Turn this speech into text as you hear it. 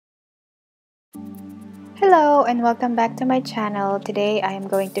Hello and welcome back to my channel. Today I am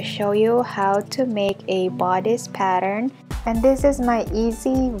going to show you how to make a bodice pattern, and this is my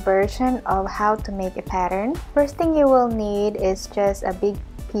easy version of how to make a pattern. First thing you will need is just a big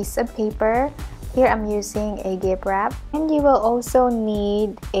piece of paper. Here I'm using a gift wrap, and you will also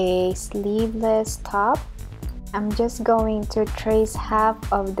need a sleeveless top. I'm just going to trace half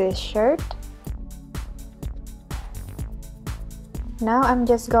of this shirt. Now I'm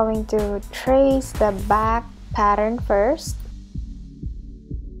just going to trace the back pattern first.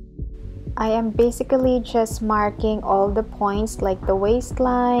 I am basically just marking all the points like the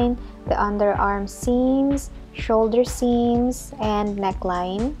waistline, the underarm seams, shoulder seams, and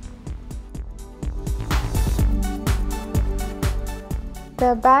neckline.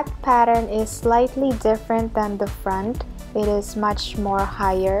 The back pattern is slightly different than the front. It is much more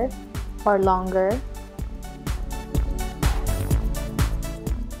higher or longer.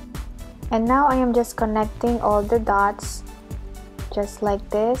 And now I am just connecting all the dots just like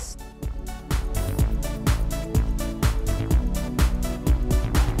this.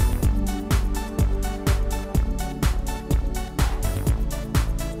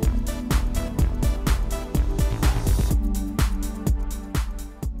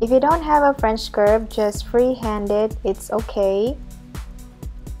 If you don't have a French curve, just freehand it, it's okay.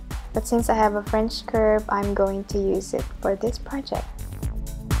 But since I have a French curve, I'm going to use it for this project.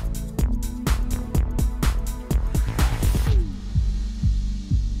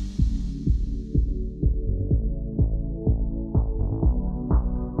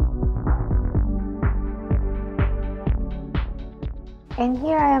 And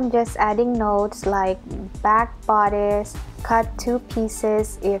here I am just adding notes like back bodice, cut 2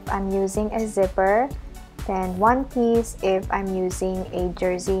 pieces if I'm using a zipper, then 1 piece if I'm using a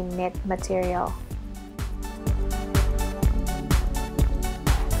jersey knit material.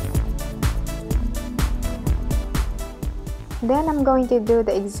 Then I'm going to do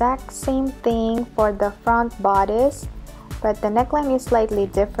the exact same thing for the front bodice, but the neckline is slightly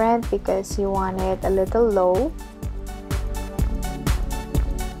different because you want it a little low.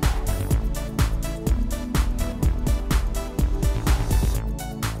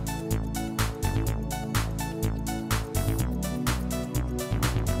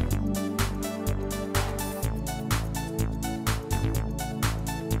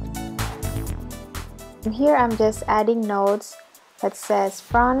 And here I'm just adding notes that says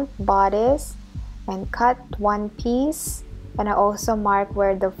front bodice and cut 1 piece, and I also mark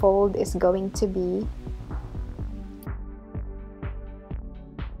where the fold is going to be.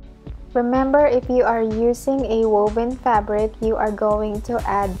 Remember, if you are using a woven fabric, you are going to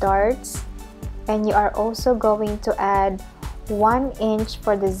add darts, and you are also going to add 1 inch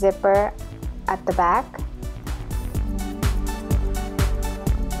for the zipper at the back.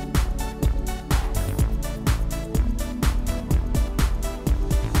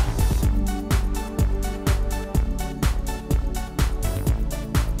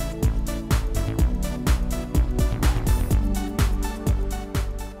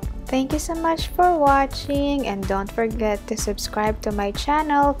 Thank you so much for watching, and don't forget to subscribe to my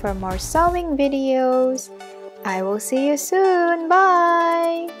channel for more sewing videos. I will see you soon.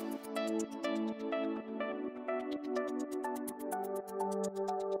 Bye!